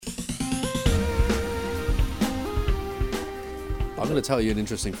I'm going to tell you an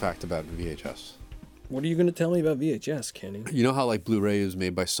interesting fact about VHS. What are you going to tell me about VHS, Kenny? You know how like Blu-ray is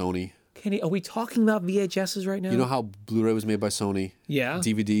made by Sony? Kenny, are we talking about VHSs right now? You know how Blu-ray was made by Sony? Yeah.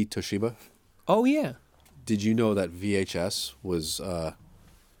 DVD Toshiba? Oh, yeah. Did you know that VHS was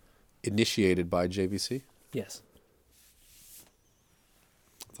initiated by JVC? Yes.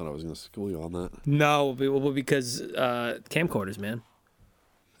 I thought I was going to school you on that. No, because camcorders, man.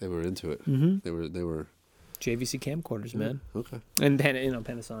 They were into it. Mm-hmm. They were. JVC camcorders, man. Okay. And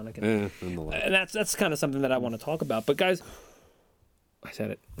Panasonic. And the like. And that's kind of something that I want to talk about. But guys, I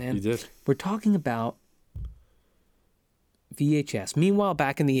said it, man. You did. We're talking about VHS. Meanwhile,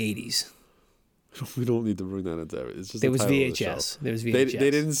 back in the 80s, We don't need to bring that into it. It's just there was the title of the show. VHS. There was VHS.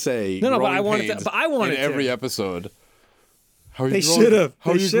 They didn't say No, but growing I wanted pains to. But I wanted in every to. episode. How are you They growing- should have.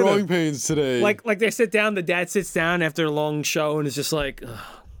 How They are you should have. growing pains today? Like they sit down. The dad sits down after a long show and is just like, ugh,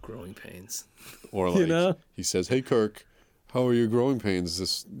 growing pains. or like know? he says, "Hey Kirk, how are your growing pains?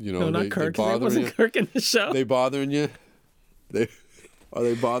 This No, not Kirk. They That bothering wasn't you? Kirk in the show. They bothering you? Are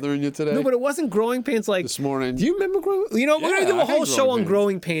they bothering you today? No, but it wasn't growing pains like This morning. Do you remember growing? You know, we're Yeah, gonna do I a whole hate show growing on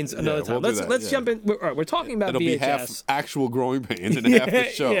growing pains another Yeah, time. we'll do Let's that, jump in. All right, we're talking about It'll VHS. be half actual growing pains and half the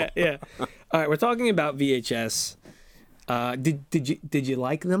show. Yeah. All right, we're talking about VHS. Did you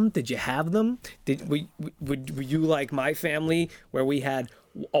like them? Did you have them? Were you like my family where we had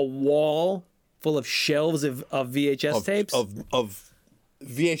a wall full of shelves of VHS tapes? Of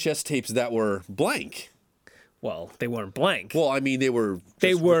VHS tapes that were blank. Well, they weren't blank. Well, I mean, they were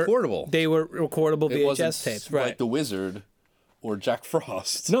recordable. They were recordable It VHS wasn't tapes, right? like The Wizard or Jack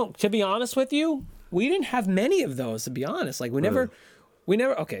Frost. No, to be honest with you, we didn't have many of those. To be honest, like we never.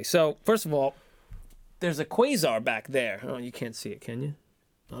 Okay, so first of all, there's a quasar back there. Oh, you can't see it, can you?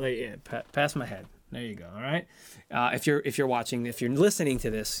 Oh, there, yeah, past my head. There you go. All right. If you're watching, if you're listening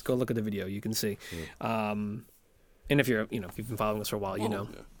to this, go look at the video. You can see. And if you're, if you've been following us for a while, you know.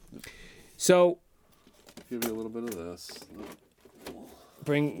 Yeah. So Give you a little bit of this.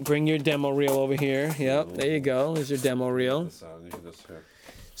 bring your demo reel over here. Yep. There you go. There's your demo reel. This out, and you can just here.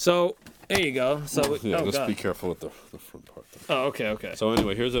 So there you go. So Yeah, oh just god. be careful with the front part. Though. Oh, okay. So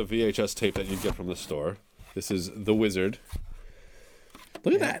anyway, here's a VHS tape that you get from the store. This is The Wizard.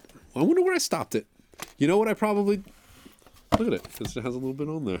 Look at that. I wonder where I stopped it. You know what? I probably look at it because it has a little bit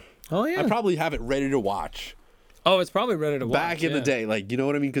on there. Oh yeah. I probably have it ready to watch. Oh, it's probably ready to watch. Back in the day, like, you know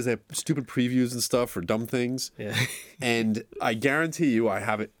what I mean? Because they have stupid previews and stuff for dumb things. Yeah. And I guarantee you, I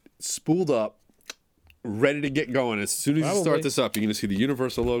have it spooled up, ready to get going. As soon as you Probably. start this up, you're going to see the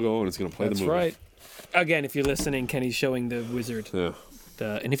Universal logo and it's going to play That's the movie. right. Again, if you're listening, Kenny's showing the Wizard. Yeah.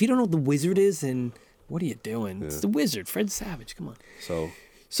 And if you don't know what the Wizard is, then what are you doing? It's the Wizard, Fred Savage. Come on.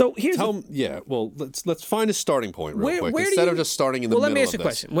 So here's Well, let's find a starting point real quick where do instead you- of just starting in the well. middle Let me ask you of a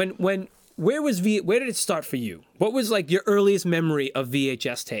this. question. Where did it start for you? What was like your earliest memory of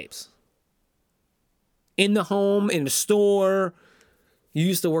VHS tapes? In the home, in the store. You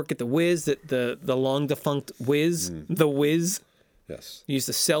used to work at the Wiz, the long defunct Wiz, the Wiz. Yes. You used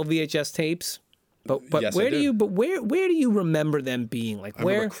to sell VHS tapes. But Yes, I where do did. you where do you remember them being? Like I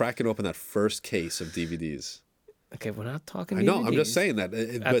where? remember cracking open that first case of DVDs. Okay, we're not talking. I know. I'm just DVDs. saying that.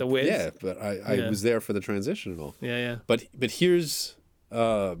 At the Wiz? Yeah, but I was there for the transition and all. Yeah. But here's,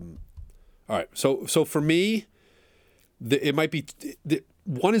 all right. So for me, it might be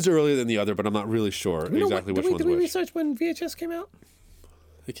one is earlier than the other, but I'm not really sure exactly which one's Did we which. research when VHS came out?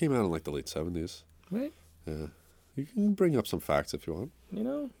 It came out in like the late 70s. Right. Yeah. You can bring up some facts if you want. You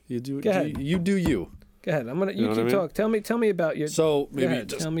know. You do. Go ahead. You do you. Go ahead. I'm gonna. know You what keep I mean? talk. Tell me about your. So Go maybe ahead,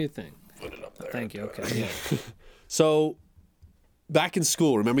 just tell me your thing. put it up there. Thank you. Okay. Yeah. So back in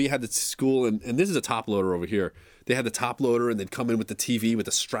school, remember you had the school, and this is a top loader over here. They had the top loader, and they'd come in with the TV with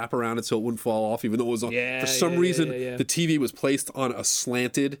a strap around it so it wouldn't fall off, even though it was on. For some reason, yeah. the TV was placed on a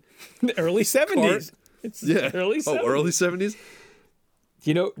slanted. The early 70s. It's early 70s. Oh, early 70s?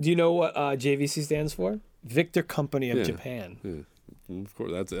 Do you know what JVC stands for? Victor Company of Yeah. Japan. Yeah. Of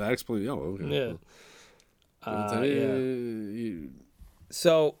course, that explains. Oh, okay. Yeah. Yeah.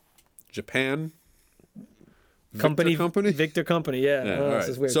 So Japan. company, Company? Victor Company. Yeah. Yeah, Oh, all this right.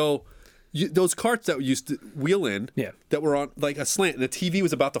 is weird. So those carts that we used to wheel in, Yeah. that were on like a slant, and the TV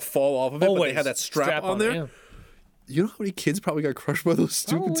was about to fall off of it, but they Always. had that strap on it, there. yeah. You know how many kids probably got crushed by those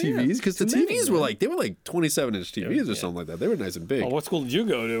stupid Oh, yeah. TVs? Because the Too many, TVs were man. like 27-inch TVs or something like that. They were nice and big. Oh, what school did you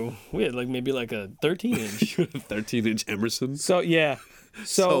go to? We had maybe a 13-inch. 13-inch Emerson. So yeah.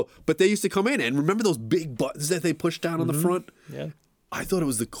 So But they used to come in, and remember those big buttons that they pushed down on the front? yeah. I thought it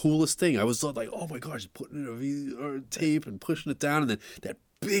was the coolest thing. I was like, oh my gosh, putting in a VR tape and pushing it down, and then that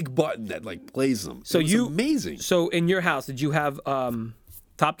big button that plays them. So it was you amazing. So in your house, did you have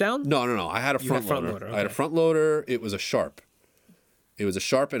top down? No. I had a front front loader. loader, I had a okay. front loader. It was a Sharp. It was a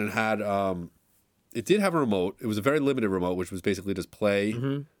Sharp, and it had it did have a remote. It was a very limited remote, which was basically just play,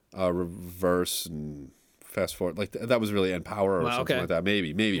 reverse, and fast forward. Like that was really and power or something like that.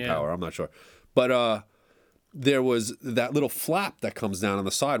 Maybe power. I'm not sure. But there was that little flap that comes down on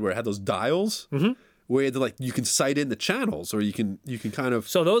the side where it had those dials. Where you had to, like, you can sight in the channels, or you can kind of.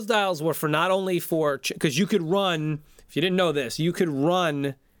 So those dials were for not only for, because you could run, if you didn't know this, you could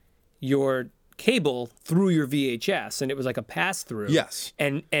run your cable through your VHS, and it was like a pass through. Yes.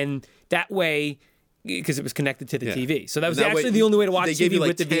 And that way, because it was connected to the TV, so that was And actually way, the only way to watch they TV gave you, like,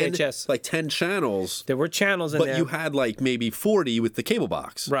 with the 10, VHS. Like 10 channels. There were channels in but there. you had like maybe 40 with the cable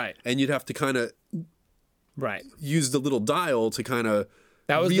box. Right. And you'd have to kind of right. use the little dial to kind of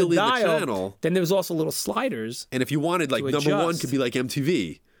That was reel the in dial. the channel. Then there was also little sliders. And if you wanted, like, to number one adjust. could be like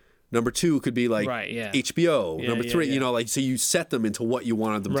MTV. Number two could be like Right, yeah. HBO. Yeah, number yeah, three, yeah. you know, like, so you set them into what you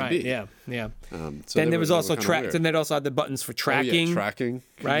wanted them to be. Yeah. So Then they there was were also kinda weird. Then they also had the buttons for tracking. Oh, yeah, tracking.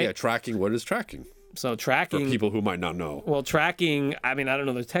 right? Yeah, tracking. What is tracking? So For tracking. people who might not know. Well, tracking, I mean, I don't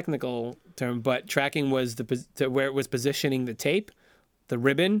know the technical term, but tracking was where it was positioning the tape, the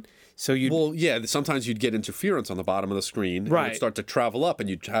ribbon. So you Well, yeah, sometimes you'd get interference on the bottom of the screen. And Right. it'd start to travel up, and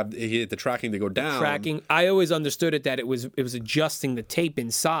you'd have hit the tracking to go down. tracking. I always understood it that it was adjusting the tape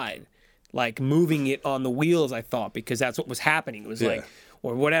inside, like moving it on the wheels, I thought, because that's what was happening. It was like,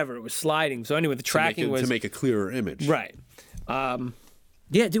 or whatever, it was sliding. So anyway, the tracking was to make a clearer image. right.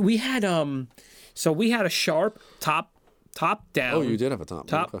 Yeah, dude, we had so we had a Sharp top down. Oh, you did have a top.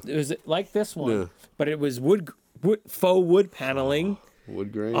 top. Okay. It was like this one, Yeah. but it was faux wood paneling.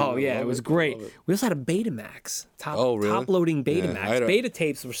 Wood grain. Oh I yeah, love it was I great. love it. We also had a Betamax. Oh, really? Top loading Yeah, Betamax. I had a- Beta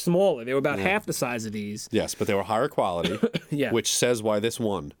tapes were smaller. They were about half the size of these. Yes, but they were higher quality. Yeah. Which says why this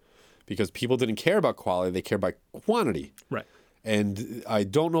won, because people didn't care about quality; they cared about quantity. Right. And I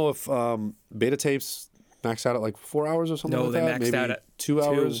don't know if beta tapes maxed out at like 4 hours or something No, like they that. maxed Maybe out at 2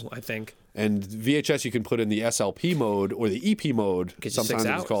 hours. I think. And VHS you can put in the SLP mode or the EP mode. Get you 6 Sometimes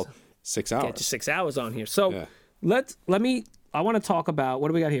it's hours. called 6 hours. Get to 6 hours on here. So Yeah. I want to talk about, what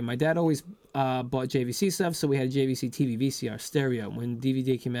do we got here? My dad always bought JVC stuff, so we had a JVC TV VCR stereo. When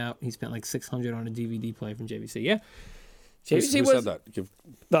DVD came out, he spent like $600 on a DVD player from JVC. Yeah. JVC Who was said that?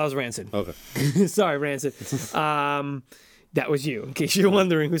 that was Rancid. Okay. Sorry, Rancid. That was you, in case you're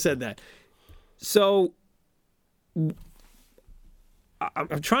wondering who said that. So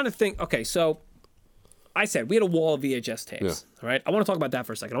I'm trying to think. Okay, so I said we had a wall of VHS tapes. Yeah. All right. I want to talk about that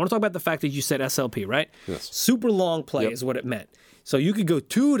for a second. I want to talk about the fact that you said SLP, right? Yes. Super long play Yep. is what it meant. So you could go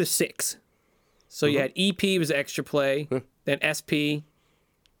 2 to 6. So you had EP was extra play, then SP.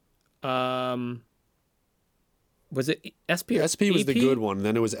 Was it SP or SP was the EP? good one.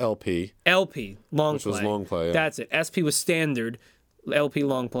 Then it was LP. LP, long Which play. was long play, yeah. That's it. SP was standard, LP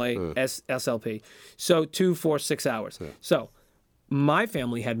long play, SLP. So 2, 4, 6 hours. So my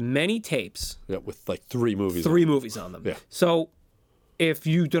family had many tapes, Yeah, with like 3 movies. 3 movies on them. Yeah. So if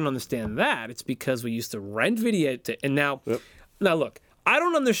you don't understand that, it's because we used to rent video. And now look, I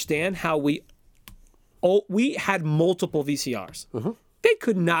don't understand how we had multiple VCRs. They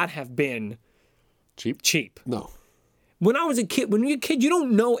could not have been cheap. No. When I was a kid, when you're a kid, you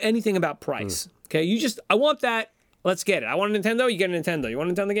don't know anything about price. Okay, you just, I want that. Let's get it. I want a Nintendo. You get a Nintendo. You want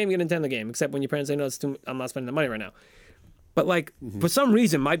a Nintendo game. You get a Nintendo game. Except when your parents say no, I'm not spending the money right now. But like for some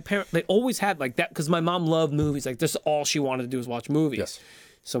reason, my parents, they always had like that because my mom loved movies. Like this, all she wanted to do was watch movies. Yes.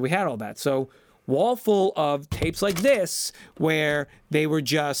 So we had all that. So wall full of tapes like this where they were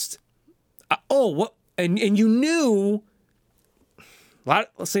just, and you knew. A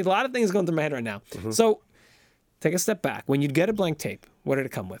lot of things going through my head right now. So take a step back. When you'd get a blank tape, what did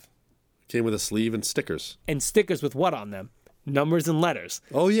it come with? Came with a sleeve and stickers. And stickers with what on them? Numbers and letters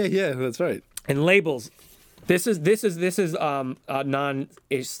Oh yeah, that's right. and labels. This is a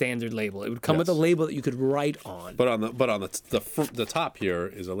non-standard label. It would come with a Yes. label that you could write on, But on the top here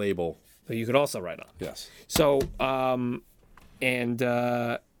is a label. that you could also write on. Yes. So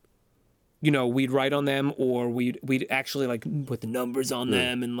we'd write on them, or we'd actually like put the numbers on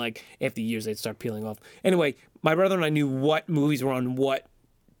them, and like after years they'd start peeling off. Anyway, my brother and I knew what movies were on what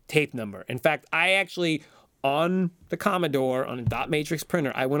tape number. In fact, I actually on the Commodore on a dot matrix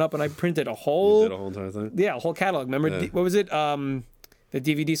printer, I went up and I printed a whole Did a whole entire thing. a whole catalog. Remember what was it? The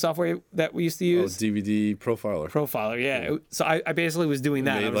DVD software that we used to Oh, use. DVD profiler. Profiler, yeah. So I basically was doing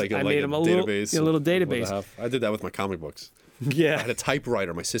that. I made them a database. little with a database. half. I did that with my comic books. I Yeah. had a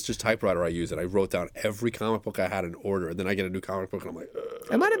typewriter, my sister's typewriter I used, and I wrote down every comic book I had in order. And then I get a new comic book, and I'm like,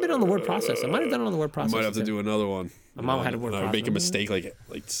 It might have been on the word processor. I might have done it on the word processor. might have to do another one. My mom had a word I would make a processor. mistake like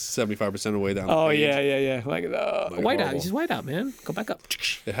 75% of the way down. Oh the page. yeah. Like whiteout. horrible. You just whiteout, man. Go back up.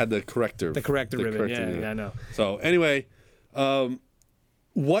 It had the corrector. The corrector ribbon. corrector, Yeah, I know. So anyway,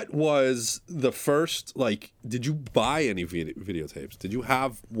 what was the first, like, did you buy any videotapes? Did you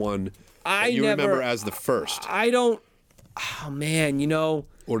have one that you remember as the first? I don't, oh man,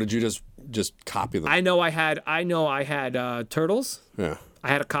 Or did you just copy them? I know I had Turtles. Yeah. I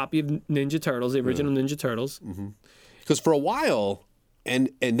had a copy of Ninja Turtles, the original Ninja Turtles. Because for a while,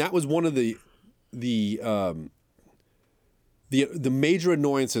 and that was one of the major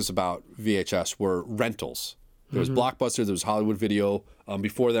annoyances about VHS were rentals. There was Blockbuster, there was Hollywood Video.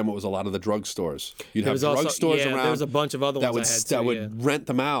 Before them, it was a lot of the drugstores. You'd have drugstores around. There was a bunch of other ones that would rent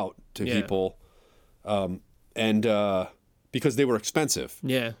them out to people, and because they were expensive.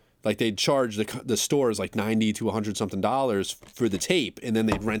 Yeah. Like they'd charge the stores like $90 to $100 something for the tape, and then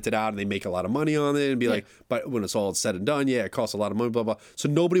they'd rent it out and they make a lot of money on it and be like, but when it's all said and done, it costs a lot of money, blah blah. So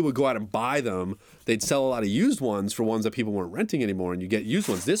nobody would go out and buy them. They'd sell a lot of used ones for ones that people weren't renting anymore, and you get used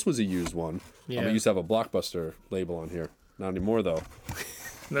ones. This was a used one. Yeah. It used to have a Blockbuster label on here. Not anymore though.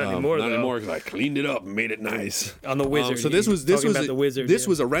 Not anymore because I cleaned it up and made it nice. On the Wizard. So this was the Wizard. This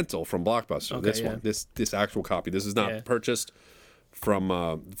was a rental from Blockbuster. Okay, one, this actual copy. This is not purchased from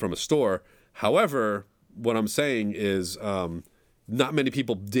a store. However, what I'm saying is not many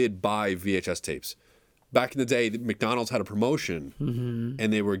people did buy VHS tapes. Back in the day, McDonald's had a promotion,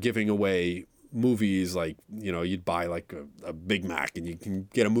 and they were giving away movies like, you'd buy like a Big Mac and you can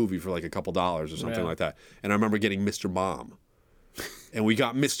get a movie for like a couple dollars or something like that. And I remember getting Mr. Mom. And we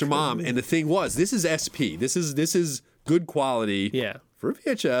got Mr. Mom, and the thing was, this is SP. This is good quality for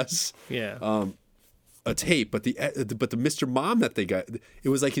VHS. Yeah. A tape, but the Mr. Mom that they got, it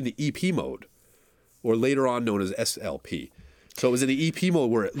was like in the EP mode, or later on known as SLP. So it was in the EP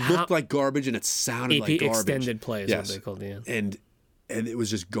mode where it looked like garbage and it sounded like garbage. Extended play is what they called it. Yeah. And it was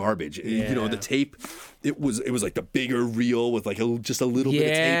just garbage. Yeah. The tape, it was like the bigger reel with like just a little bit of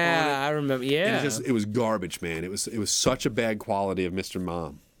tape on it. Yeah, I remember. Yeah. And it was garbage, man. It was such a bad quality of Mr.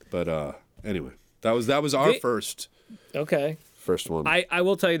 Mom. But anyway, that was our first. Okay. First one. I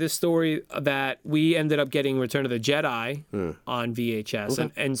will tell you this story that we ended up getting Return of the Jedi on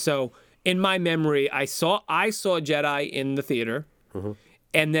VHS, and so in my memory, I saw Jedi in the theater,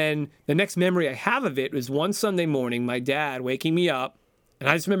 and then the next memory I have of it was one Sunday morning, my dad waking me up, and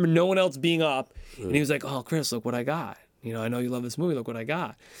I just remember no one else being up, and he was like, "Oh, Chris, look what I got. I know you love this movie. Look what I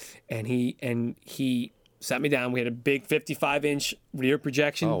got," and he sat me down. We had a big 55-inch rear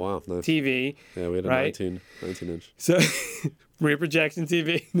projection TV. Yeah, we had a 19-inch. So. Rear projection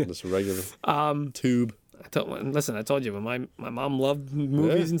TV. Just a regular tube. I told you, my mom loved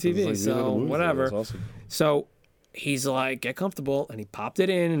movies and TV, so whatever. That's awesome. So he's like, get comfortable, and he popped it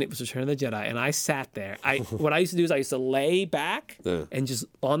in, and it was Return of the Jedi, and I sat there. What I used to do is I used to lay back and just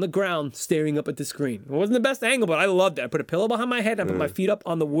on the ground staring up at the screen. It wasn't the best angle, but I loved it. I put a pillow behind my head, and I put my feet up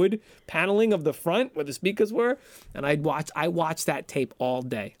on the wood paneling of the front where the speakers were, and I watched that tape all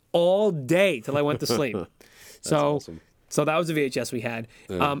day till I went to sleep. That's awesome. So that was the VHS we had.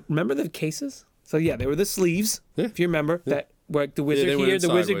 Remember the cases? So they were the sleeves, if you remember, that where the wizard here,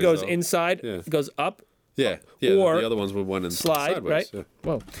 the wizard goes inside, goes up. Yeah. Or the other ones would went in slide, sideways. Right?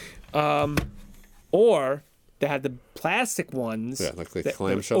 Whoa. Or they had the plastic ones like the that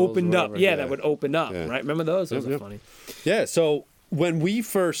clamshells opened up. That would open up, right? Remember those? Those are funny. Yeah, so when we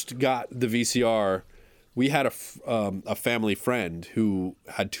first got the VCR, we had a family friend who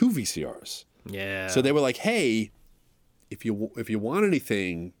had 2 VCRs. Yeah. So they were like, hey, if you want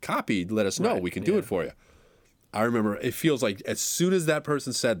anything copied, let us know. We can do it for you. I remember it feels like as soon as that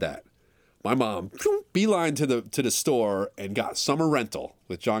person said that, my mom beeline to the store and got Summer Rental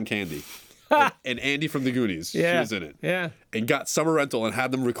with John Candy and Andy from the Goonies. She was in it. Yeah. And got Summer Rental and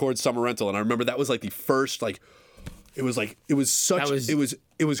had them record Summer Rental. And I remember that was like the first it was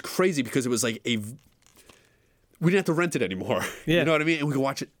crazy because it was like we didn't have to rent it anymore. Yeah. You know what I mean? And we could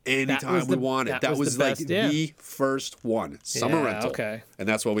watch it anytime we wanted. That was like the first one. Summer Rental. Okay. And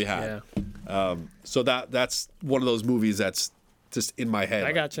that's what we had. Yeah. So that's one of those movies that's just in my head.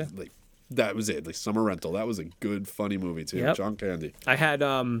 I gotcha. Like, that was it. Like Summer Rental. That was a good, funny movie too. Yep. John Candy. I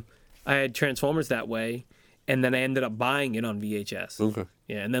had Transformers that way, and then I ended up buying it on VHS. Okay.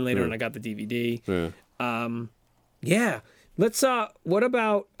 Yeah, and then later on I got the DVD. Yeah. Let's what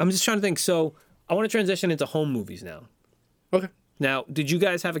about, I'm just trying to think. So I want to transition into home movies now. Okay. Now, did you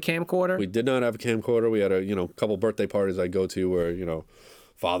guys have a camcorder? We did not have a camcorder. We had a couple birthday parties I'd go to where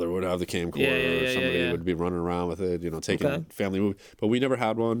father would have the camcorder or somebody would be running around with it, taking family movies. But we never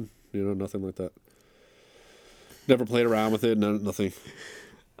had one, nothing like that. Never played around with it, nothing.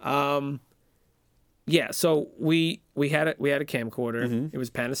 Yeah, so we had a camcorder. Mm-hmm. It was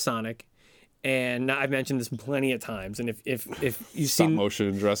Panasonic, And I've mentioned this plenty of times. And if you've seen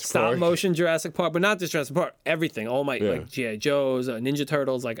motion Jurassic stop Park. motion Jurassic Park, but not just Jurassic Park, everything, all my like G.I. Joes, Ninja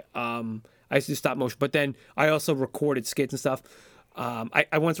Turtles, like I used to do stop motion. But then I also recorded skits and stuff.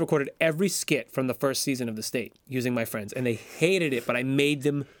 I once recorded every skit from the first season of The State using my friends, and they hated it, but I made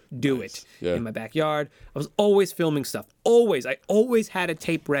them do it in my backyard. I was always filming stuff. Always. I always had a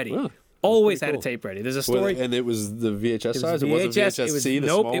tape ready. Oh. Always had a tape ready. There's a story. And it was the VHS size? It wasn't VHS-C, the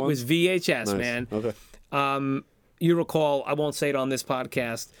small one? Nope, it was VHS, man. Okay. You recall, I won't say it on this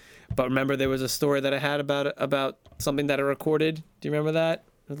podcast, but remember there was a story that I had about something that I recorded. Do you remember that?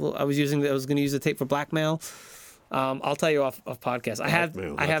 I was going to use the tape for blackmail. I'll tell you off podcast. I have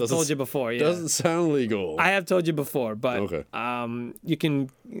told you before. Yeah. Doesn't sound legal. I have told you before, but okay. You can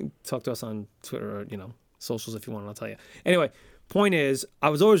talk to us on Twitter or socials if you want. I'll tell you. Anyway. Point is, I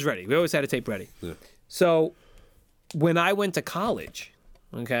was always ready. We always had a tape ready. Yeah. So when I went to college,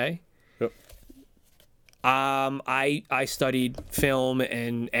 okay, yep. I studied film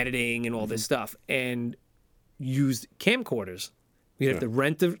and editing and all this stuff and used camcorders. We'd have to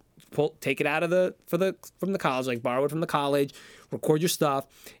rent take it out of from the college, like borrow it from the college, record your stuff,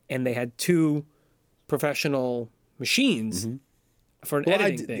 and they had 2 professional machines for an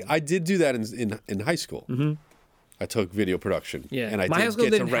editing thing. I did do that in high school. Mm-hmm. I took video production. Yeah, and I my high school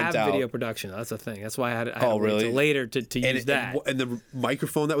get to didn't rent have out. video production. That's the thing. That's why I had to Oh, wait really? till later to use that. And the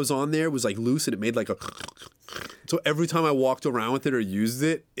microphone that was on there was like loose, and it made like a. So every time I walked around with it or used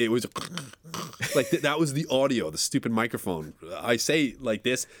it, it was like that was the audio, the stupid microphone. I say like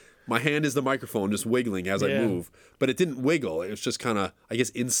this. My hand is the microphone, just wiggling as I move, but it didn't wiggle. It was just kind of, I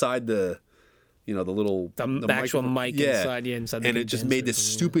guess, inside the, the little the actual mic inside. Yeah, inside. And it just made this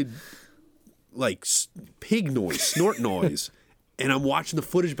stupid. Like pig noise, snort noise, and I'm watching the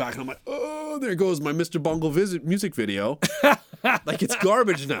footage back, and I'm like, oh, there goes my Mr. Bungle music video. Like it's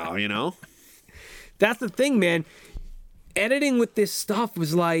garbage now, That's the thing, man. Editing with this stuff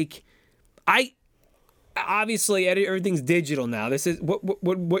was like, obviously everything's digital now. This is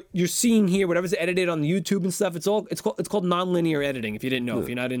what you're seeing here. Whatever's edited on YouTube and stuff. It's called nonlinear editing. If you didn't know, if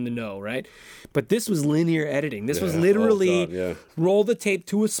you're not in the know, right? But this was linear editing. This was literally roll the tape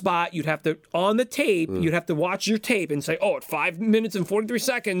to a spot. You'd have to on the tape. You'd have to watch your tape and say, oh, at 5 minutes and 43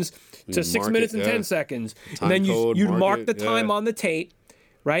 seconds to 6 minutes and 10 seconds, and then you'd mark the time on the tape,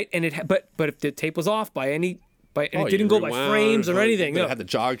 right? And but if the tape was off and it didn't go by frames or anything. It had the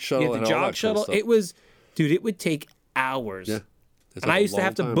jog shuttle. The jog shuttle. It was. Dude, it would take hours. Yeah. And I used to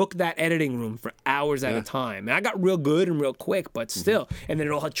have to book that editing room for hours at a time. And I got real good and real quick, but still. And then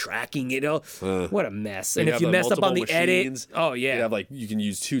it all had tracking. What a mess. And if you messed up on the edit, you can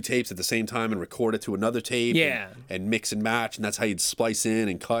use 2 tapes at the same time and record it to another tape. Yeah. And mix and match, and that's how you'd splice in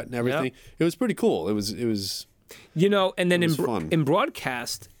and cut and everything. Yep. It was pretty cool. It was. And then in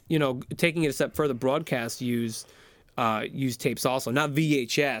broadcast, taking it a step further, broadcast used tapes also, not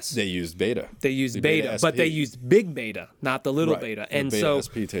VHS. They used beta. They used beta, but they used big beta, not the little beta. And beta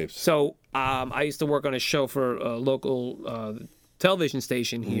SP tapes. So I used to work on a show for a local television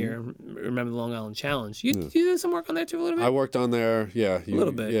station here. Remember the Long Island Challenge? You did some work on there too a little bit? I worked on there, a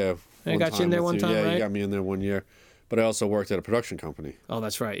little bit. Yeah. I got you in there one time, right? Yeah, you got me in there 1 year. But I also worked at a production company. Oh,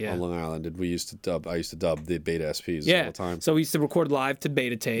 that's right, yeah. On Long Island. I used to dub the beta SPs all the time. So we used to record live to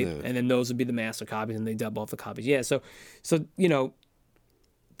beta tape, and then those would be the master copies, and they dub off the copies. Yeah, so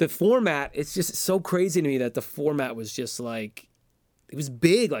the format, it's just so crazy to me that the format was just like, it was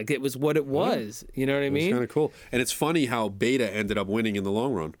big, like it was what it was. You know what I mean? It's kind of cool. And it's funny how beta ended up winning in the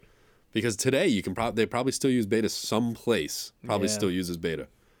long run. Because today they probably still use beta someplace. Still uses beta.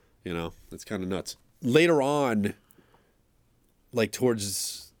 It's kind of nuts. Later on, like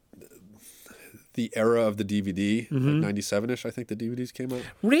towards the era of the DVD, like 97-ish, I think the DVDs came out.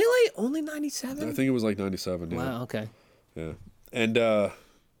 Really? Only 97? I think it was like 97. Yeah. Wow, okay. Yeah. And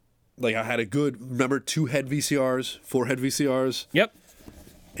like I had remember 2-head VCRs, 4-head VCRs? Yep.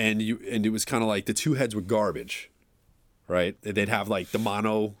 And it was kind of like the 2 heads were garbage, right? They'd have like the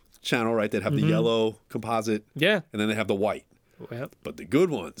mono channel, right? They'd have the yellow composite. Yeah. And then they have the white. Yep. But the good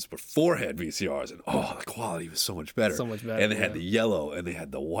ones were 4-head VCRs, and the quality was so much better. So much better. And they had the yellow, and they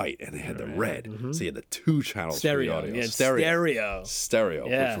had the white, and they had the red. So you had the 2 channels stereo, for the audio. Yeah, stereo,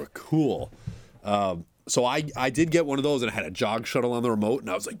 which were cool. So I did get one of those, and it had a jog shuttle on the remote, and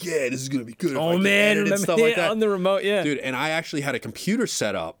I was like, yeah, this is gonna be good. Oh man, remember stuff like that on the remote, yeah, dude. And I actually had a computer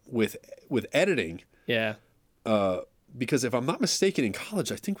set up with editing. Yeah. Because if I'm not mistaken, in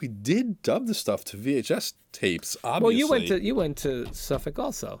college, I think we did dub the stuff to VHS tapes. Obviously, well, you went to Suffolk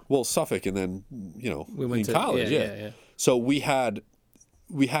also. Well, Suffolk, and then we went in college. Yeah. Yeah. So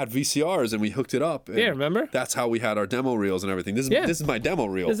we had VCRs and we hooked it up. And Yeah, remember? That's how we had our demo reels and everything. This is my demo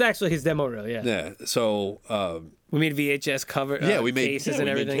reel. This is actually his demo reel. Yeah. Yeah. So we made VHS cover. we made cases and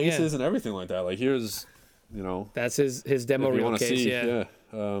everything. Made cases and everything like that. Like here's, That's his demo reel case. See, yeah.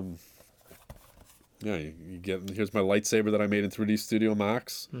 You get. Here's my lightsaber that I made in 3D Studio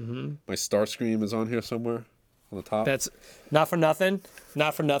Max. Mm-hmm. My Starscream is on here somewhere on the top. That's not for nothing,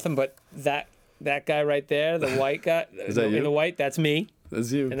 but that guy right there, the white guy, is that you? In the white, that's me.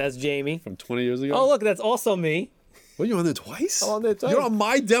 That's you. And that's Jamie. From 20 years ago? Oh, look, that's also me. What, you on there twice? I'm on there twice. You're on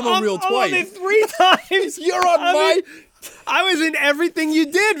my demo reel twice. I'm on there 3 times. You're on I was in everything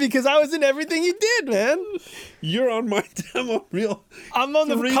you did because I was in everything you did, man. You're on my demo reel. I'm on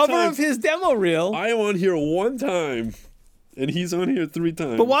the cover of his demo reel. I am on here 1 time, and he's on here 3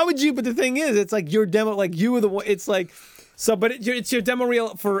 times. But why would you? But the thing is, it's like your demo, like you were the one. It's like, so, but it's your demo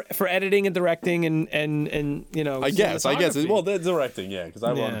reel for editing and directing and I guess. Well, they're directing, yeah, because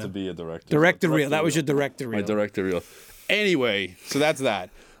I wanted to be a director. Director reel. That was your director reel. My director reel. Anyway, so that's that.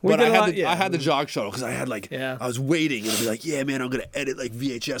 But I had the jog shuttle because I had I was waiting and I'd be like, yeah, man, I'm gonna edit like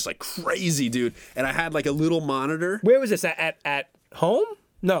VHS like crazy, dude. And I had like a little monitor. Where was this at home?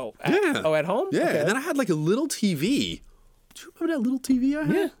 No. At home? Yeah. Okay. And then I had like a little TV. Do you remember that little TV I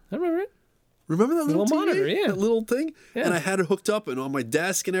had? Yeah, I remember it. Remember that little TV? Monitor? Yeah. That little thing? Yeah. And I had it hooked up and on my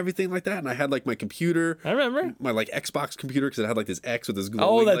desk and everything like that. And I had like my computer. I remember. My like Xbox computer because it had like this X with this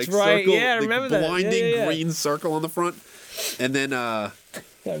glowing that's like right. circle. Yeah, I remember that. Blinding green circle on the front. And then I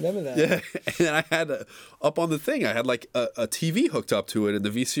remember that. Yeah, and then I had up on the thing. I had like a TV hooked up to it in the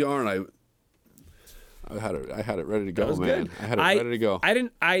VCR, and I had it ready to go, man. Good. I had it ready to go.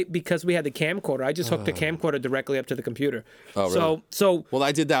 Because we had the camcorder. I just hooked the camcorder directly up to the computer. Oh, really? So well,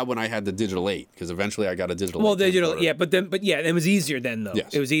 I did that when I had the Digital 8 because eventually I got a Digital. Well, 8 digital, camcorder. yeah, but it was easier then though.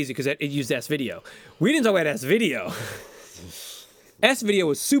 Yes. It was easy because it used S video. We didn't talk about S video. S video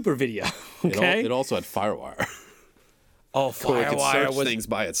was super video. Okay. It also had FireWire. Oh, So it could FireWire search was things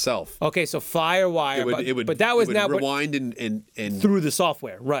by itself. okay. So FireWire, but that was it would now rewind and through the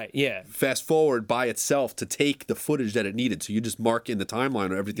software, right? Yeah. fast forward by itself to take the footage that it needed. So you just mark in the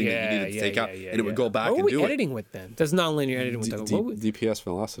timeline or everything that you needed to take out, and it would go back what and were do we it. editing with then? That's non-linear editing with DPS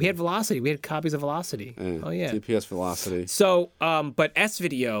Velocity. we had Velocity. We had copies of Velocity. Oh yeah. DPS Velocity. So, but S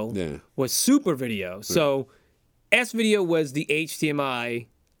video was super video. So, S video was the HDMI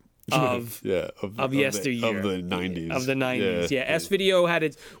of yesteryear of the 90s. Of the 90s. Yeah. S video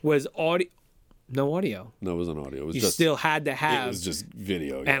was audio. No audio. No, it wasn't audio. It was You just, still had to have it was just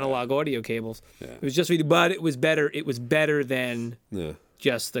video. analog audio cables. Yeah. It was just video, but it was better. It was better than Yeah.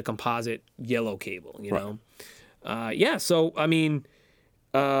 just the composite yellow cable, you know? So, I mean,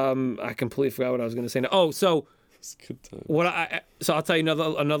 I completely forgot what I was going to say now. Oh, so It's a good time. so I'll tell you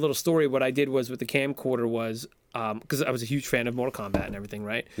another little story. What I did was with the camcorder was, because I was a huge fan of Mortal Kombat and everything,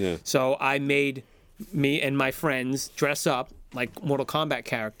 right? Yeah. So I made me and my friends dress up like Mortal Kombat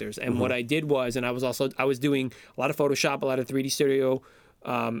characters, and what I did was, and I was doing a lot of Photoshop, a lot of 3D Studio,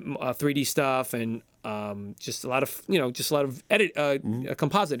 3D stuff, and just a lot of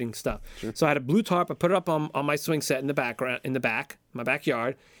compositing stuff. Sure. So I had a blue tarp. I put it up on my swing set in my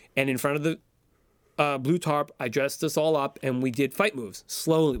backyard, and in front of the blue tarp, I dressed us all up, and we did fight moves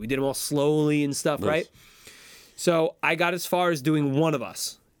slowly. We did them all slowly and stuff, right? So I got as far as doing one of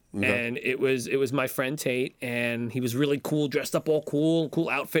us, and it was my friend Tate, and he was really cool, dressed up all cool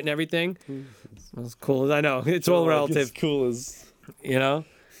outfit and everything. As cool as I know, it's all relative. As cool as you know.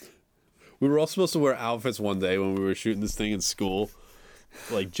 We were all supposed to wear outfits one day when we were shooting this thing in school.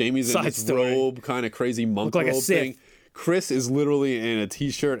 Like Jamie's in this robe, kind of crazy monk robe thing. Chris is literally in a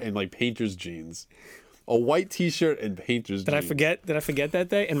t-shirt and like painter's jeans, a white t-shirt and painter's jeans. Did I forget that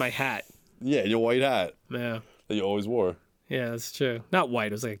day? And my hat. Yeah, your white hat. Yeah. That you always wore. Yeah, that's true. Not white.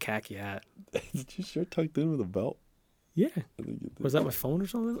 It was like a khaki hat. Did your shirt tucked in with a belt? Yeah. I think you did. Was that my phone or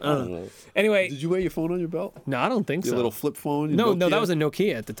something? I don't know. Anyway. Did you wear your phone on your belt? No, I don't think so. Your little flip phone? No, that was a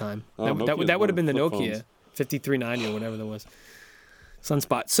Nokia at the time. Oh, that would have been the Nokia. Phones. 5390 or whatever that was.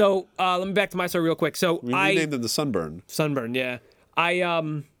 Sunspot. So let me back to my story real quick. So I named them the Sunburn. Sunburn, yeah.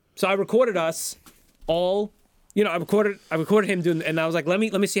 So I recorded us all. You know, I recorded him doing, and I was like, let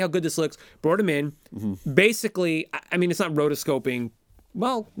me see how good this looks. Brought him in. Basically, I mean, it's not rotoscoping.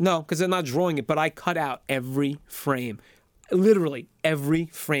 Well, no, because they're not drawing it, but I cut out every frame. Literally every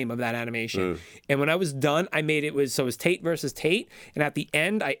frame of that animation. And when I was done, I made it was Tate versus Tate. And at the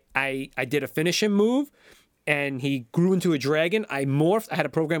end, I did a finish him move, and he grew into a dragon. I had a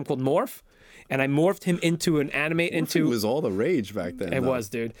program called Morph, and I morphed him into an animate. It was all the rage back then. It was,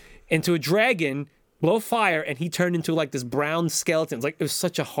 dude. Into a dragon. blow fire, and he turned into like this brown skeleton. It was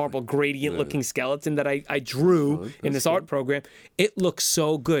such a horrible gradient looking skeleton that I drew in this art program. It looks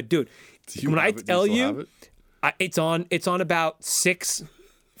so good, dude. When I tell you, it's on about 6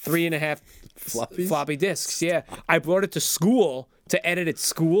 3.5 floppy disks. Yeah, I brought it to school to edit at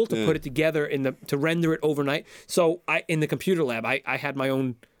school, to put it together to render it overnight. So in the computer lab, I had my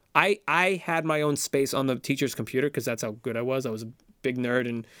own. I had my own space on the teacher's computer because that's how good I was. I was a big nerd,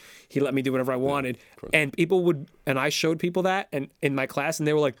 and he let me do whatever I wanted. And I showed people that, and in my class, and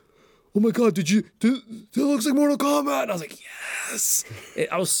they were like, "Oh my God, that looks like Mortal Kombat." And I was like, "Yes!"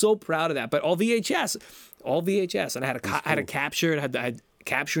 I was so proud of that. But all VHS, and I had a capture. I had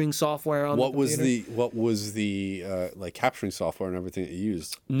capturing software on. What was the like capturing software and everything that you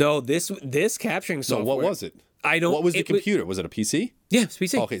used? No, this capturing software. No, what was it? What was the computer? Was it a PC? Yeah, it's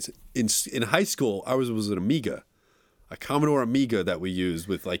PC. Okay, so in high school, ours was an Amiga, a Commodore Amiga that we used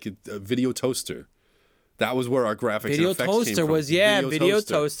with like a video toaster. That was where our graphics and effects came from. Video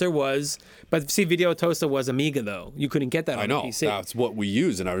toaster was, but see, Video Toaster was Amiga though. You couldn't get that on PC. That's what we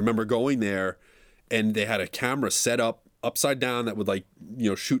used, and I remember going there, and they had a camera set up upside down that would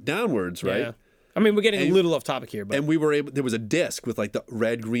shoot downwards, right? Yeah. I mean, we're getting a little off topic here, but and we were able. There was a disc with like the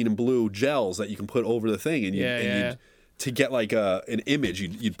red, green, and blue gels that you can put over the thing, and to get like an image,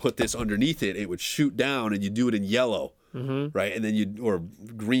 you'd put this underneath it. It would shoot down, and you'd do it in yellow, right? And then or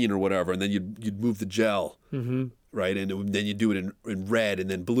green or whatever, and then you'd move the gel, right? And then you'd do it in red and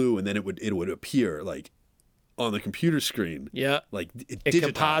then blue, and then it would appear like on the computer screen. Yeah, like it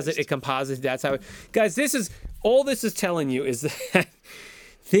composites. That's how. Guys, this is telling you is that.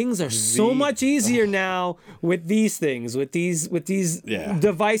 Things are so much easier now with these things, with these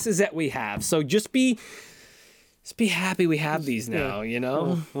devices that we have. So just be happy we have these now, you know?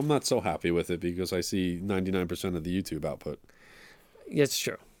 Well, I'm not so happy with it because I see 99% of the YouTube output. Yeah, it's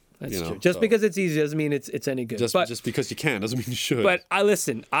true. That's true. Just because it's easy doesn't mean it's any good. Just because you can doesn't mean you should. But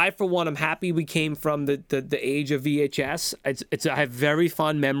I for one, I'm happy we came from the age of VHS. I have very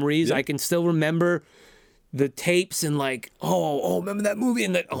fond memories. Yeah. I can still remember the tapes and like, remember that movie?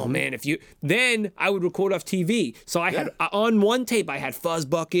 And then I would record off TV. So I had on one tape, I had Fuzz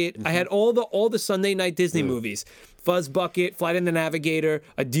Bucket. I had all the Sunday night Disney movies. Fuzz Bucket, Flight of the Navigator,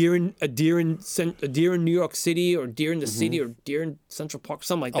 a deer in New York City, or Deer in the City, or Deer in Central Park,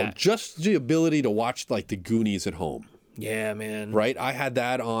 something like that. Just the ability to watch like the Goonies at home. Yeah, man. Right? I had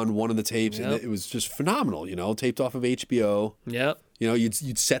that on one of the tapes, and it was just phenomenal, taped off of HBO. Yep.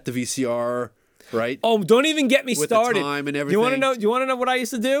 You'd set the VCR. Right. Oh, don't even get me started. The time and everything. You want to know what I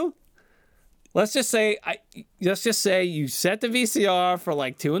used to do? Let's just say you set the VCR for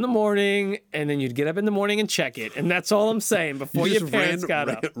like 2 a.m, and then you'd get up in the morning and check it, and that's all I'm saying before your parents got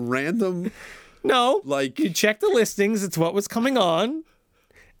up. Random. No, like you check the listings. It's what was coming on,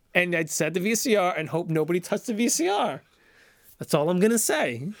 and I'd set the VCR and hope nobody touched the VCR. That's all I'm gonna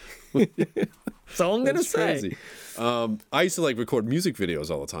say. That's all I'm gonna say. Crazy. I used to like record music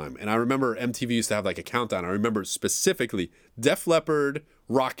videos all the time, and I remember MTV used to have like a countdown. I remember specifically Def Leppard,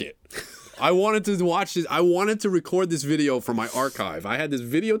 Rocket. I wanted to watch this. I wanted to record this video from my archive. I had this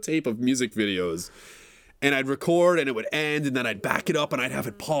videotape of music videos, and I'd record, and it would end, and then I'd back it up, and I'd have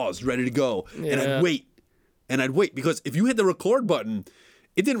it paused, ready to go, and I'd wait because if you hit the record button,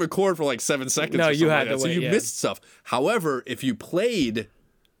 it didn't record for like 7 seconds. No, you had to wait. So you missed stuff. However, if you played.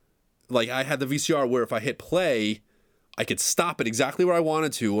 Like I had the VCR where if I hit play, I could stop it exactly where I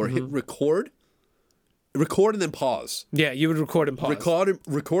wanted to, or hit record and then pause. Yeah, you would record and pause.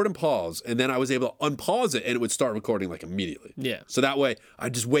 Record and pause, and then I was able to unpause it, and it would start recording like immediately. Yeah. So that way,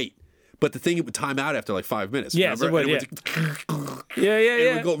 I'd just wait. But the thing, it would time out after like 5 minutes. Yeah, remember? It would, yeah.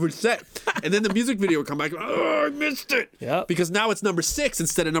 It would go reset, and then the music video would come back. Oh, I missed it. Yeah. Because now it's number 6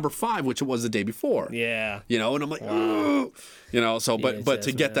 instead of number 5, which it was the day before. Yeah. And I'm like, oh. So but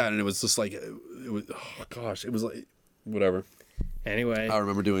to get that, and it was just like, it was, oh gosh, it was like, whatever. Anyway, I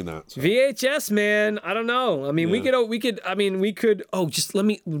remember doing that. So. VHS, man. I don't know. I mean, we could. Oh, just let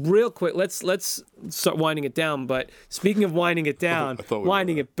me real quick. Let's start winding it down. But speaking of winding it down,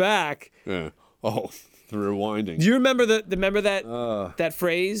 winding it back. Yeah. Oh, the rewinding. Do you remember that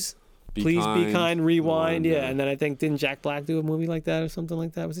phrase? Please be kind, rewind. Yeah. And then I think didn't Jack Black do a movie like that or something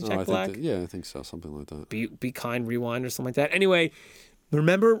like that? Was it Jack Black? I think so. Something like that. Be kind, rewind, or something like that. Anyway.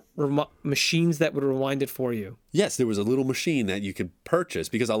 Remember machines that would rewind it for you? Yes, there was a little machine that you could purchase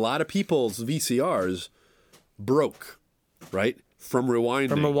because a lot of people's VCRs broke, right? From rewinding.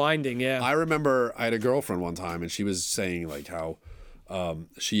 From rewinding, yeah. I remember I had a girlfriend one time, and she was saying like how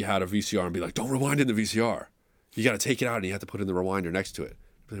she had a VCR and be like, don't rewind in the VCR. You got to take it out and you have to put in the rewinder next to it.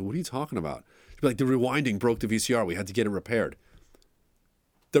 I'd be like, what are you talking about? She'd be like, the rewinding broke the VCR. We had to get it repaired.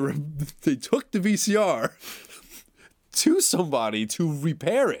 they took the VCR to somebody to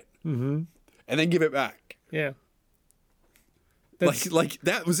repair it and then give it back. Yeah. Like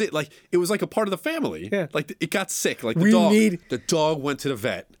that was it. Like it was like a part of the family. Yeah. Like it got sick. Like the dog went to the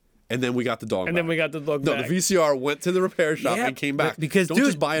vet. And then we got the dog back. And then we got the dog back. No, the VCR went to the repair shop and came back. Because, don't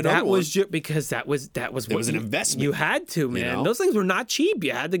just buy another one. Because that was it was an investment. You had to, man. You know? Those things were not cheap.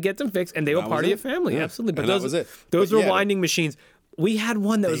 You had to get them fixed, and they were part of your family. Yeah. Absolutely. But that was it. Those rewinding machines. We had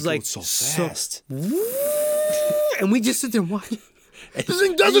one that was like so fast. And we just sit there and watch. This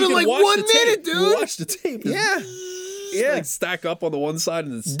thing does it in like 1 minute, dude. You watch the tape. Yeah. Yeah. Like stack up on the one side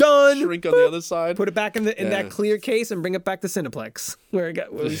and it's done. Shrink on the other side. Put it back in that clear case and bring it back to Cineplex where it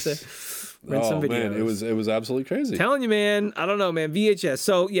got. What we say? Rent some videos. Man, it was absolutely crazy. Telling you, man. I don't know, man. VHS.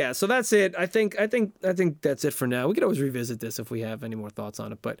 So yeah, so that's it. I think that's it for now. We could always revisit this if we have any more thoughts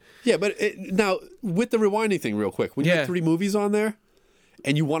on it. But yeah, but now with the rewinding thing, real quick, when you have 3 movies on there,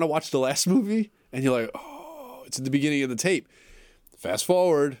 and you want to watch the last movie, and you're like, oh, it's at the beginning of the tape. Fast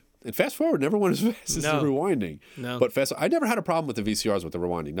forward. And fast forward never went as fast as the rewinding. No. But I never had a problem with the VCRs with the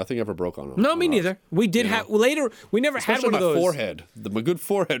rewinding. Nothing ever broke on them. No, me neither. We did have later. We never had one of those. Forehead, my good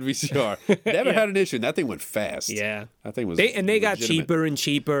forehead VCR. Never had an issue. And that thing went fast. Yeah, that thing was. They got cheaper and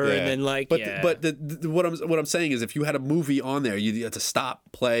cheaper, and then what I'm saying is, if you had a movie on there, you had to stop,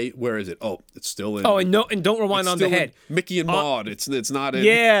 play. Where is it? Oh, it's still in. Oh, and don't rewind on the head. Mickey and Maude. It's not in.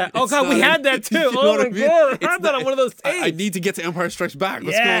 Yeah. Oh God, we had that too. Oh my God, I had that on one of those tapes. I need to get to Empire Strikes Back.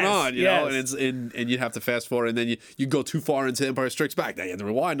 What's going on? You know, and it's and you'd have to fast forward, and then you go too far into Empire Strikes Back. Now you have to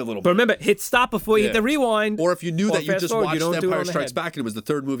rewind a little bit. But remember, hit stop before you hit the rewind. Or if you knew that you just watched Empire Strikes Back and it was the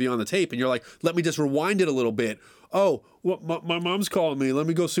 3rd movie on the tape, and you're like, let me just rewind it a little bit. Oh, well, my mom's calling me. Let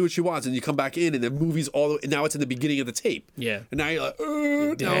me go see what she wants. And you come back in, and the movie's now it's in the beginning of the tape. Yeah. And now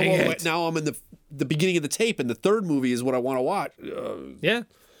you're like, now I'm in the beginning of the tape, and the 3rd movie is what I want to watch. Yeah.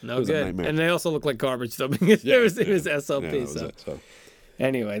 No good. And they also look like garbage, though, because it was SLP. So.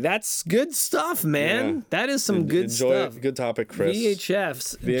 Anyway, that's good stuff, man. Yeah. That is some good stuff. Good topic, Chris.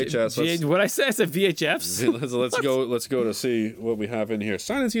 VHS. What I said? I said VHFs. Let's go to see what we have in here.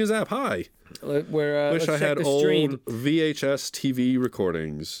 Sign into his app. Hi. Wish I had old stream. VHS TV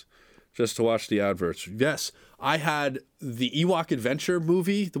recordings just to watch the adverts. Yes, I had the Ewok Adventure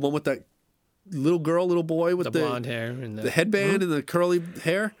movie, the one with that little boy with the blonde hair and the headband and the curly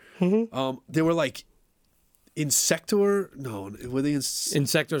hair. Mm-hmm. They were like. Insector? No, were they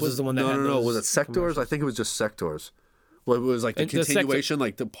Insectors is the one that had No. Was it Sectors? I think it was just Sectors. Well, it was like the continuation,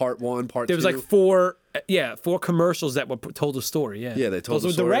 like the part 1, part 2. There was like 4 commercials that were told a story. Yeah, they told.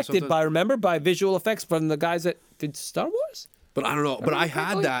 Those were directed by visual effects from the guys that did Star Wars. But I don't know. But I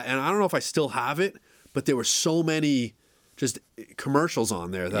had that, and I don't know if I still have it. But there were so many just commercials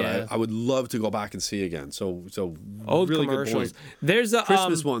on there that I would love to go back and see again. So old really commercials. Good point. There's a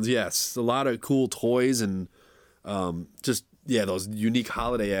Christmas ones, yes, a lot of cool toys and. Those unique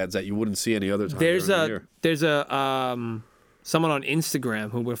holiday ads that you wouldn't see any other time. There's someone on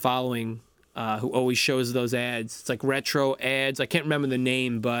Instagram who we're following who always shows those ads. It's like retro ads. I can't remember the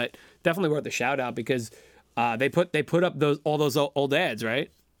name, but definitely worth a shout out because they put up all those old ads,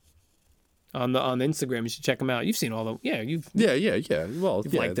 right? On Instagram, you should check them out. You've seen all them, yeah. Well,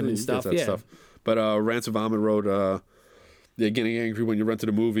 you've liked them and stuff, stuff. But Rancid Vomit wrote, getting angry when you rented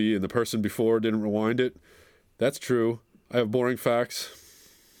a movie and the person before didn't rewind it. That's true. I have boring facts.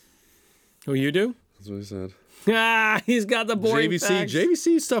 Oh, you do? That's what he said. He's got the boring facts.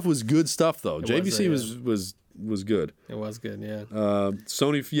 JVC stuff was good stuff, though. JVC was good. It was good, yeah.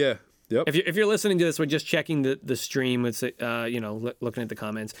 Sony, yeah. Yep. If you're listening to this, we're just checking the stream. It's looking at the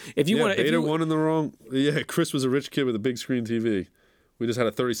comments. If you want, Beta won in the wrong. Yeah, Chris was a rich kid with a big screen TV. We just had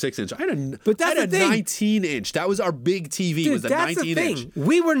a 36-inch. I had a 19-inch. That was our big TV. Dude, it was a 19-inch.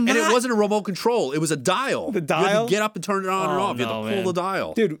 We were not. And it wasn't a remote control. It was a dial. The dial? You had to get up and turn it on and off. You had to pull the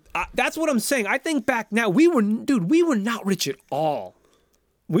dial. Dude, that's what I'm saying. I think back now, we were not rich at all.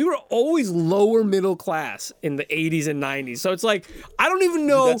 We were always lower middle class in the 80s and 90s. So it's like, I don't even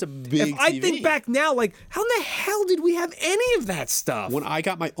know. Dude, that's a big if I think back now, like, how in the hell did we have any of that stuff? When I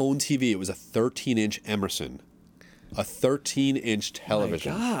got my own TV, it was a 13-inch Emerson. A 13-inch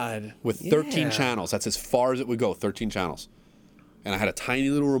television. Oh my God. With 13 channels. That's as far as it would go, 13 channels. And I had a tiny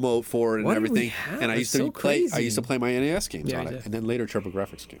little remote for it and everything. And I used to play my NES games on it. And then later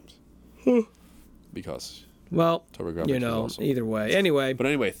TurboGrafx games. Because TurboGrafx either way. Anyway. But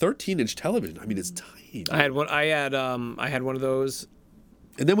anyway, 13-inch television. I mean, it's tiny. I had one of those.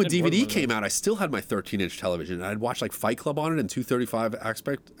 And then when DVD came out, I still had my 13-inch television. And I'd watch like Fight Club on it in 235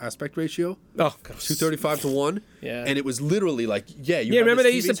 aspect ratio. Oh, God. 235 to 1. Yeah. And it was literally like, you remember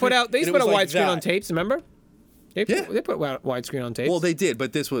they used to put out widescreen on tapes, remember? They put widescreen on tapes. Well, they did,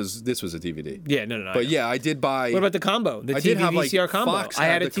 but this was a DVD. Yeah, no. But yeah, I did buy. What about the combo? The TV VCR combo. Fox I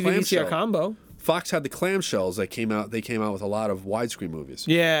had a TV VCR combo. Fox had the clamshells that came out. They came out with a lot of widescreen movies.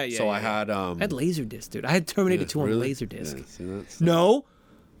 Yeah. So I had Laserdisc, dude. I had Terminator 2 on Laserdisc. Yeah, see that?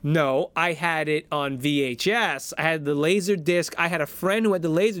 No, I had it on VHS. I had the Laserdisc. I had a friend who had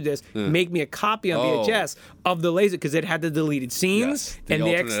the Laserdisc make me a copy on VHS of the laser because it had the deleted scenes and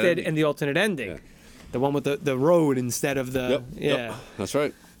the alternate ending. Yeah. The one with the road instead of the Yep. That's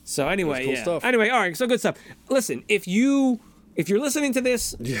right. So anyway, cool stuff. Anyway, all right, so good stuff. Listen, if you're listening to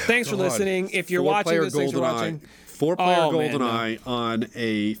this, thanks for listening. If you're watching this, thanks for watching. 4-player GoldenEye on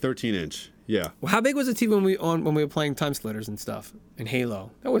a 13-inch. Yeah. Well, how big was the TV when we were playing Time Splitters and stuff in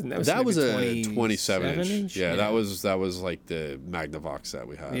Halo? That was a 27-inch. Yeah, that was like the Magnavox that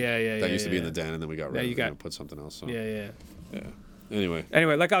we had. Yeah. That used to be in the den, and then we got rid of it and put something else. So. Yeah. Anyway,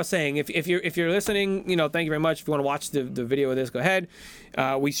 like I was saying, if you're listening, thank you very much. If you want to watch the video of this, go ahead.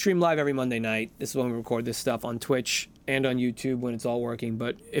 We stream live every Monday night. This is when we record this stuff on Twitch and on YouTube when it's all working.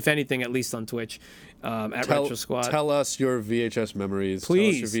 But if anything, at least on Twitch. At Retro Squad. Tell us your VHS memories.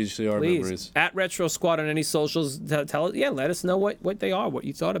 Please. Tell us your VCR memories. At Retro Squad on any socials. Let us know what they are, what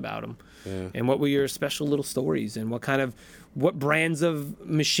you thought about them. Yeah. And what were your special little stories, and what brands of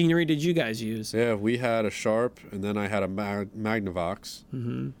machinery did you guys use? Yeah, we had a Sharp, and then I had a Magnavox.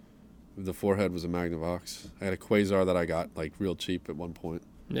 Mm-hmm. The forehead was a Magnavox. I had a Quasar that I got like real cheap at one point.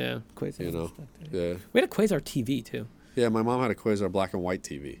 Yeah, Quasar. Yeah. We had a Quasar TV too. Yeah, my mom had a Quasar black and white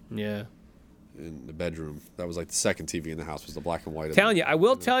TV. Yeah. In the bedroom. That was like the second TV in the house was the black and white. I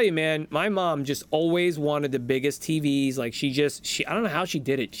will tell you, man, my mom just always wanted the biggest TVs. Like she I don't know how she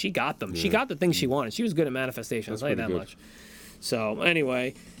did it. She got them. Yeah. She got the things she wanted. She was good at manifestation. I'll tell you that much. So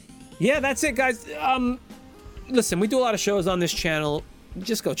anyway, yeah, that's it, guys. Listen, we do a lot of shows on this channel.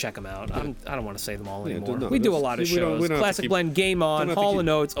 Just go check them out. I don't want to say them all anymore. We do a lot of shows. Classic Blend, Game On, Hall &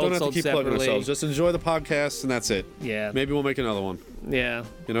 Oates, Oats Sold Separately. Just enjoy the podcast, and that's it. Yeah. Maybe we'll make another one. Yeah.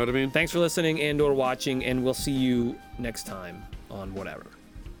 You know what I mean? Thanks for listening and or watching, and we'll see you next time on whatever.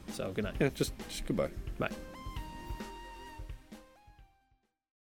 So, good night. Yeah, just goodbye. Bye.